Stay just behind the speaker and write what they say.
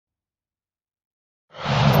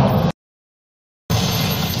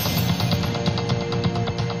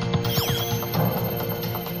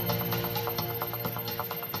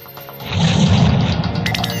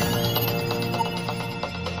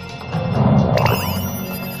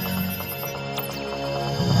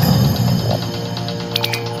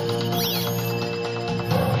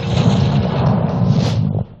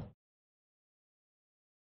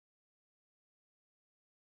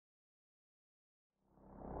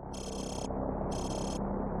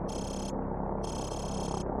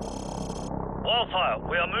Wildfire,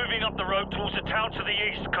 we are moving up the road towards the town to the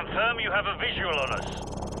east. Confirm you have a visual on us.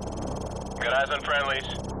 Got eyes on friendlies.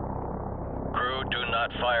 Crew, do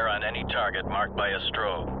not fire on any target marked by a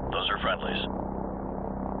strobe. Those are friendlies.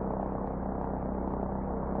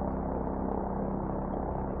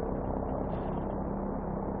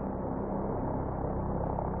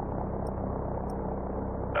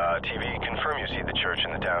 TV, confirm you see the church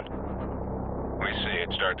in the town. We see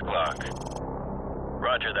it. Start the clock.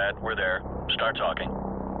 Roger that. We're there. Start talking.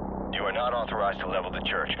 You are not authorized to level the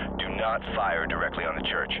church. Do not fire directly on the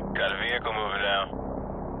church. Got a vehicle moving now.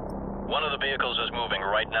 One of the vehicles is moving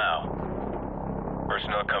right now.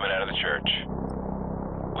 Personnel coming out of the church.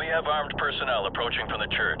 We have armed personnel approaching from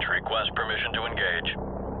the church. Request permission to engage.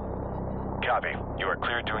 Copy. You are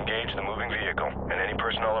cleared to engage the moving vehicle and any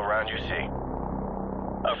personnel around you see.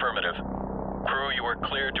 Affirmative. Crew, you are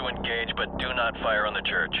cleared to engage, but do not fire on the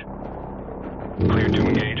church. Cleared to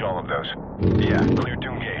engage all of those. Yeah, cleared to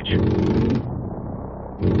engage.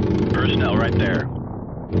 Personnel right there.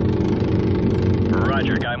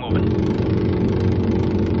 Roger, guy moving.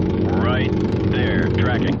 Right there,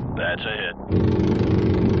 tracking. That's a hit.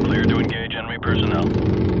 Cleared to engage enemy personnel.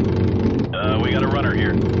 We got a runner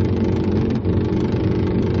here.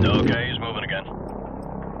 Okay, he's moving again.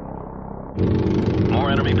 More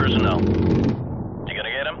enemy personnel. You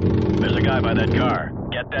gonna get him? There's a guy by that car.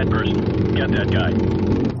 Get that person. Get that guy.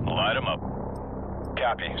 Light him up.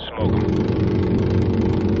 Copy. Smoke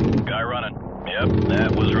him. Guy running. Yep,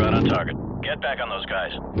 that was right on target. Get back on those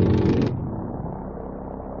guys.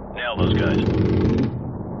 Nail those guys.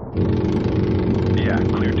 Yeah,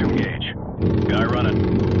 clear to engage. Guy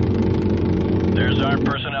running. There's armed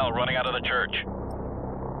personnel running out of the church.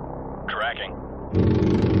 Tracking.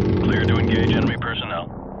 Clear to engage enemy personnel.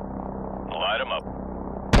 Light them up.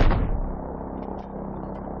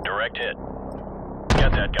 Direct hit.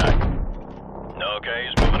 Get that guy. Okay,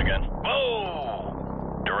 he's moving again.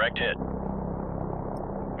 Whoa! Direct hit.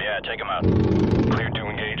 Yeah, take him out. Clear to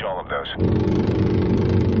engage all of those.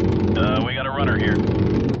 We got a runner here.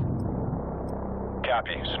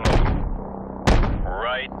 Copy. Smoke him.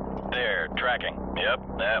 Right there, tracking.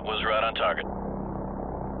 Yep, that was right on target.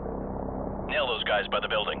 Nail those guys by the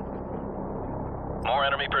building. More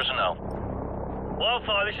enemy personnel.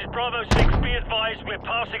 Wildfire, this is Bravo 6. Be advised, we're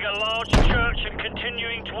passing a large church and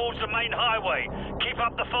continuing towards the main highway. Keep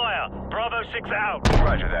up the fire. Bravo 6 out.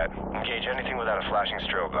 Roger that. Engage anything without a flashing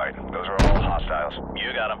strobe light. Those are all hostiles.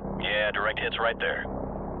 You got him. Yeah, direct hit's right there.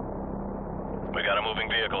 We got a moving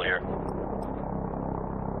vehicle here.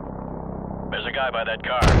 There's a guy by that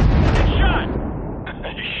car. It's shot!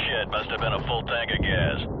 Shit, must have been a full tank of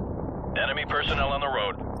gas. Enemy personnel on the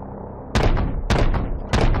road.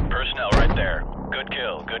 Personnel right there. Good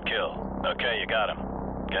kill, good kill. Okay, you got him.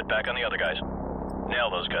 Get back on the other guys. Nail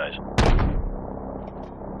those guys.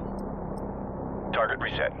 Target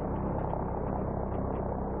reset.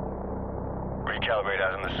 Recalibrate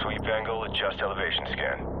out on the sweep angle, adjust elevation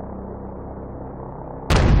scan.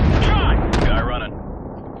 Shot! Guy running.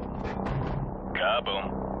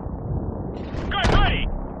 Kaboom. Guy ready!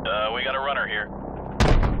 We got a runner here.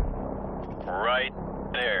 Right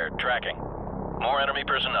there, tracking. More enemy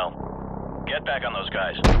personnel. Get back on those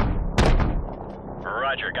guys.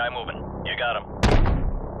 Roger, guy moving. You got him.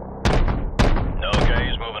 Okay,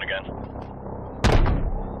 he's moving again.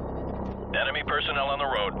 Enemy personnel on the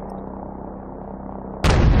road.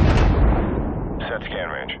 Set scan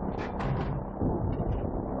range.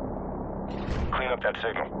 Clean up that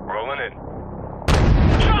signal. Rolling in.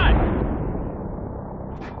 Shot!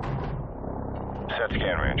 Set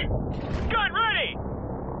scan range. Gun ready!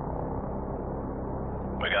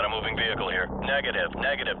 We got a moving vehicle here. Negative,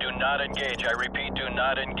 negative. Do not engage. I repeat, do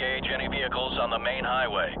not engage any vehicles on the main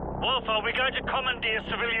highway. Wildfire, we're going to commandeer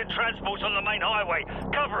civilian transports on the main highway.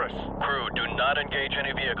 Cover us. Crew, do not engage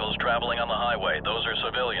any vehicles traveling on the highway. Those are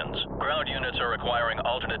civilians. Ground units are requiring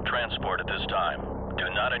alternate transport at this time. Do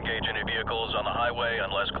not engage any vehicles on the highway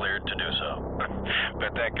unless cleared to do so.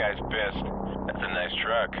 Bet that guy's pissed. That's a nice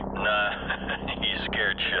truck. Nah, he's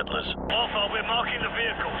scared shitless. Wildfire, we're marking the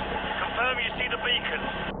vehicles. Confirm you see the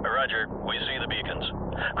beacons. Roger, we see the beacons.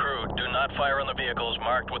 Crew, do not fire on the vehicles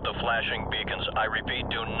marked with the flashing beacons. I repeat,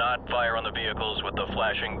 do not fire on the vehicles with the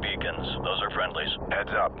flashing beacons. Those are friendlies.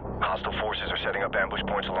 Heads up. Hostile forces are setting up ambush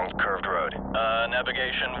points along the curved road.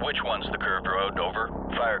 Navigation, which one's the curved road? Over.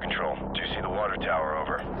 Fire control. Do you see the water tower?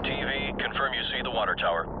 Over. TV, confirm you see the water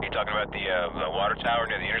tower. You talking about the water tower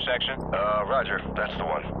near the intersection? Roger. That's the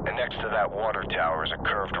one. And next to that water tower is a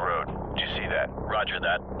curved road. Do you see that? Roger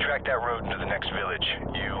that. Track that road into the next village.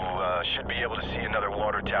 You should be able to see another water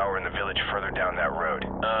water tower in the village further down that road.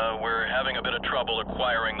 We're having a bit of trouble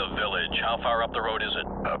acquiring the village. How far up the road is it?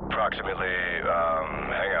 Approximately,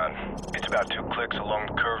 hang on. It's about 2 clicks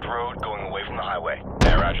along the curved road going away from the highway.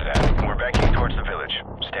 Yeah, roger that. We're banking towards the village.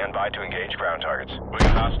 Stand by to engage ground targets. We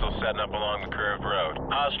got hostiles setting up along the curved road.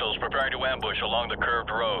 Hostiles preparing to ambush along the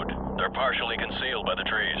curved road. They're partially concealed by the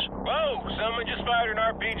trees. Whoa! Someone just fired an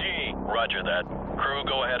RPG. Roger that. Crew,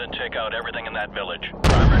 go ahead and take out everything in that village.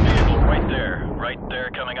 Armored vehicle right there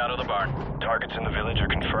coming out of the barn. Targets in the village are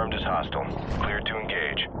confirmed as hostile. Cleared to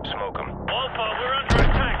engage. Smoke them. Wildfire, we're under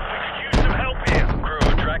attack. We could use some help here. Crew,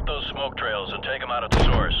 track those smoke trails and take them out at the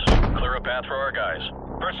source. Clear a path for our guys.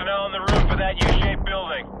 Personnel on the roof of that U-shaped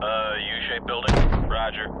building. U-shaped building?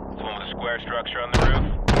 Roger. The one with the square structure on the roof.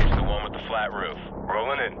 It's the one with the flat roof.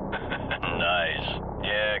 Rolling in. Nice.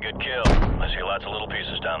 Yeah, good kill. I see lots of little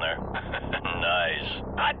pieces down there. Nice.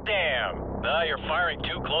 Hot damn! You're firing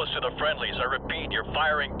too close to the friendlies. I repeat, you're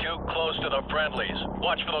firing too close to the friendlies.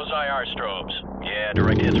 Watch for those IR strobes. Yeah,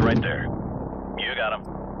 direct hits right there. You got them.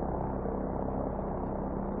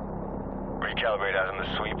 Recalibrate out on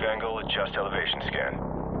the sweep angle, adjust elevation scan.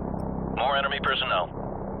 More enemy personnel.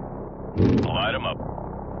 Light them up.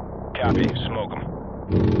 Copy, smoke them.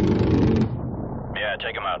 Yeah,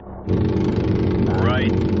 take them out.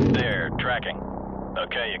 Right there, tracking.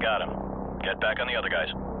 Okay, you got him. Get back on the other guys.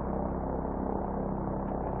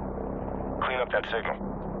 Clean up that signal.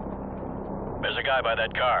 There's a guy by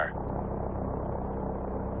that car.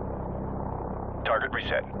 Target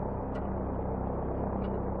reset.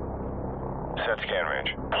 Set scan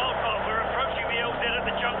range. Wildfire, we're approaching the LZ at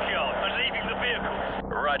the junkyard and leaving the vehicles.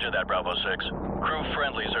 Roger that, Bravo 6. Crew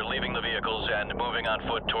friendlies are leaving the vehicles and moving on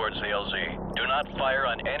foot towards the LZ. Do not fire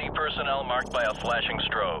on any personnel marked by a flashing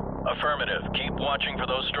strobe. Affirmative. Keep watching for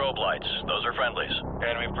those strobe lights. Those are friendlies.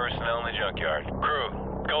 Enemy personnel in the junkyard. Crew,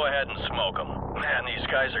 go ahead and smoke them. Man, these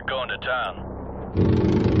guys are going to town.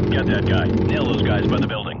 Get that guy. Nail those guys by the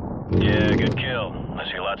building. Yeah, good kill. I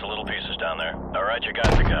see lots of little pieces down there. All right, you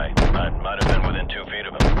got the guy. I might have been within 2 feet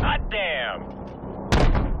of him. Hot damn!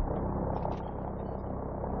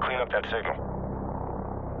 Clean up that signal.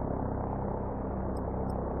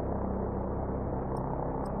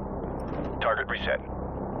 Target reset.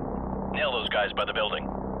 Nail those guys by the building.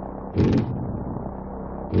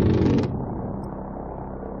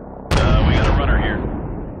 We got a runner here.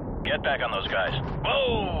 Get back on those guys.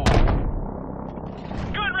 Whoa!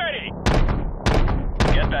 Good ready!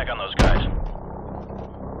 Get back on those guys.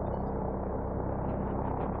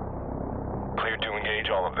 Cleared to engage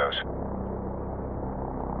all of those.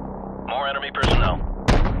 More enemy personnel.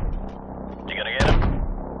 You gonna get him?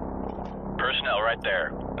 Personnel right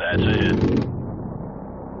there. That's a hit.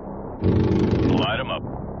 Light him up.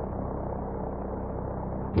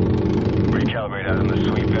 Recalibrate out on the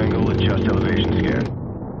sweep angle, adjust elevation scan.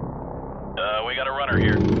 We got a runner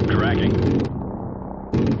here. Tracking.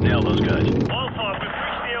 Nail those guys. Wildfire, we've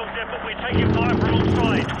reached the LZ, but we're taking fire from all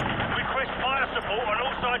sides. Request fire support on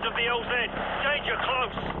all sides of the LZ. Danger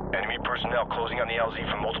close. Enemy personnel closing on the LZ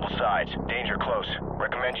from multiple sides. Danger close.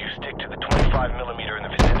 Recommend you stick to the 25mm in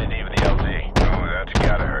the vicinity of the LZ. Oh, that's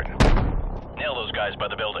gotta hurt. Nail those guys by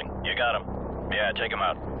the building. You got them. Yeah, take them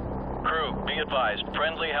out. Crew, be advised.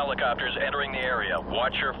 Friendly helicopters entering the area.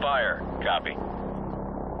 Watch your fire. Copy.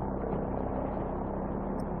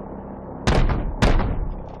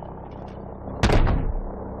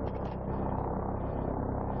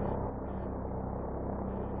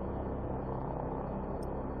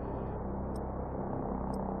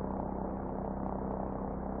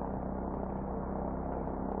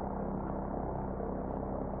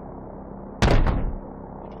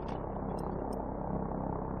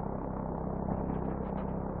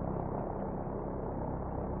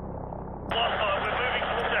 Wildfire, we're moving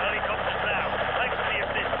towards the helicopters now. Thanks for the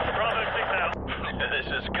assist. Bravo 6 out. This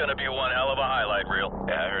is gonna be one hell of a highlight reel.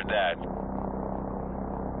 Yeah, I heard that.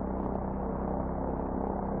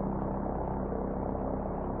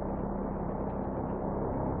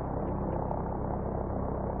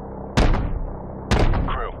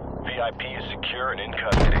 Crew, VIP is secure and in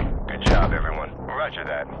custody. Good job, everyone. Roger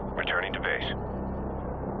that. Returning to base.